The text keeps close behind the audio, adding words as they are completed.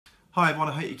Hi everyone,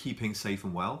 I hope you're keeping safe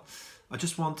and well. I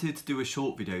just wanted to do a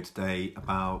short video today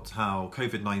about how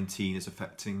COVID-19 is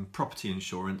affecting property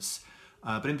insurance,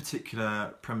 but in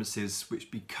particular premises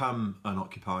which become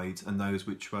unoccupied and those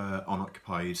which were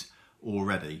unoccupied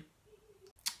already.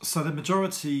 So the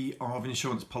majority of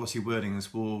insurance policy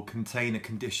wordings will contain a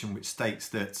condition which states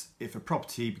that if a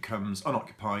property becomes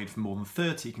unoccupied for more than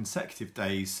 30 consecutive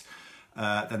days,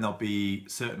 then there'll be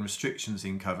certain restrictions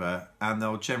in cover, and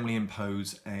they'll generally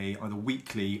impose a either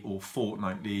weekly or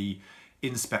fortnightly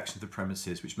inspection of the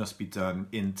premises, which must be done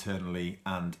internally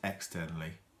and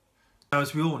externally. Now,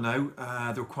 as we all know,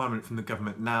 the requirement from the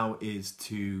government now is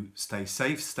to stay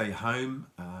safe, stay home,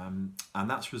 and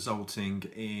that's resulting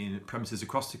in premises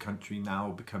across the country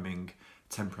now becoming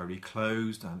temporarily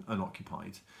closed and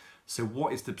unoccupied. So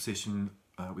what is the position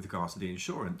with regards to the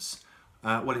insurance?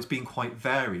 Well, it's been quite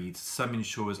varied. Some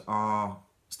insurers are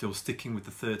still sticking with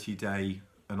the 30-day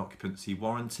unoccupancy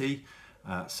warranty,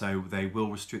 so they will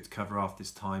restrict cover after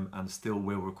this time and still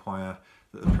will require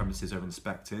that the premises are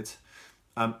inspected.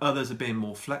 Others are being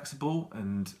more flexible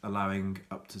and allowing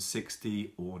up to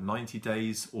 60 or 90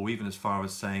 days, or even as far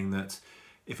as saying that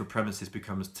if a premises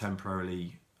becomes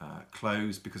temporarily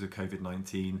closed because of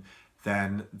COVID-19,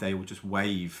 then they will just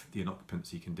waive the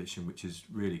unoccupancy condition, which is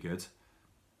really good.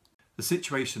 The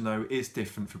situation though is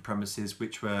different for premises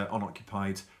which were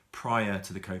unoccupied prior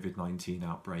to the COVID-19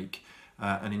 outbreak,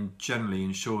 and generally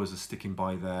insurers are sticking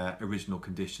by their original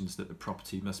conditions that the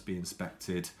property must be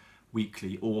inspected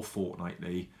weekly or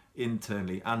fortnightly,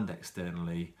 internally and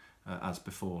externally, as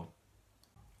before.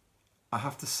 I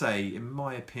have to say, in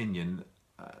my opinion,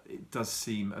 it does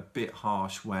seem a bit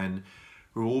harsh when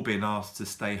we're all being asked to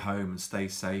stay home and stay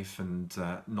safe and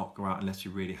not go out unless you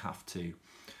really have to.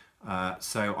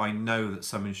 So I know that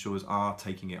some insurers are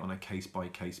taking it on a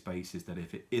case-by-case basis, that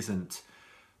if it isn't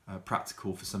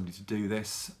practical for somebody to do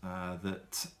this,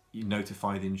 that you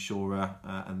notify the insurer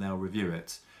and they'll review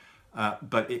it.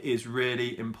 But it is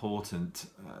really important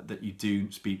that you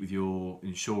do speak with your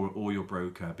insurer or your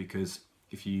broker, because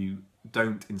if you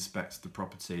don't inspect the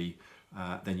property,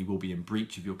 then you will be in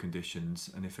breach of your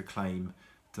conditions, and if a claim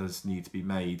does need to be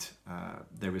made,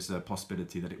 there is a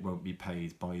possibility that it won't be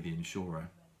paid by the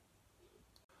insurer.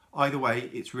 Either way,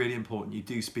 it's really important you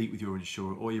do speak with your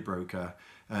insurer or your broker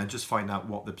and just find out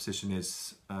what the position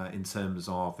is in terms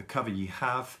of the cover you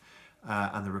have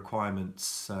and the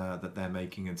requirements that they're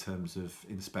making in terms of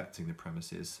inspecting the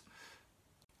premises.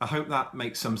 I hope that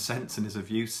makes some sense and is of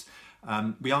use.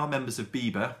 We are members of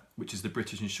BIBA, which is the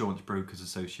British Insurance Brokers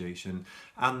Association,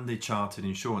 and the Chartered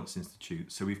Insurance Institute,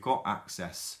 so we've got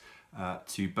access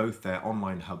to both their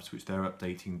online hubs, which they're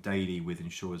updating daily with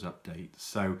insurers updates.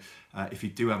 So if you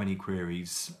do have any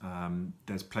queries,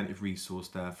 there's plenty of resource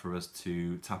there for us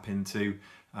to tap into,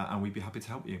 and we'd be happy to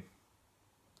help you.